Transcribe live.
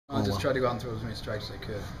I just tried to go out and throw as many strikes as I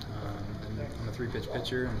could. And I'm a three-pitch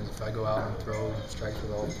pitcher, and if I go out and throw strikes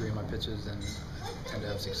with all three of my pitches, then I tend to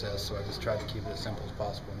have success. So I just tried to keep it as simple as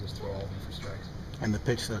possible and just throw all of them for strikes. And the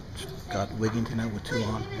pitch that got Wigington out with 2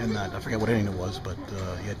 on, and that, I forget what inning it was, but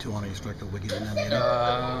you had 2 on and you struck out Wigington in the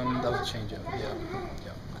inning. That was a changeup, yeah.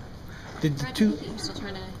 Did the Brad, two? You're still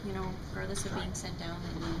trying to, regardless of being sent down,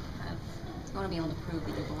 and you want to be able to prove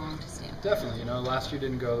that you belong to stay up. Definitely. Last year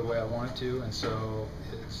didn't go the way I wanted to, and so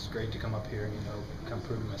it's great to come up here and come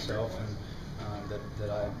prove to myself and that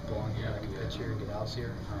I belong here and I can pitch here and get outs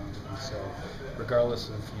here. And so, regardless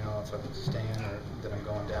of if I'm staying or that I'm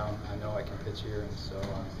going down, I know I can pitch here, and so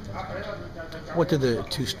What did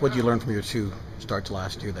you learn from your 2 starts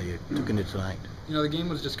last year that you took into tonight? The game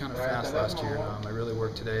was just kind of fast last year. I really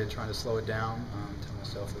worked today trying to slow it down. Tell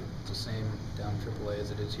myself it's the same down in AAA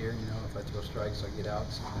as it is here. If I throw strikes, I get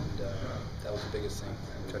outs, and that was the biggest thing.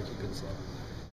 Try to keep it slow.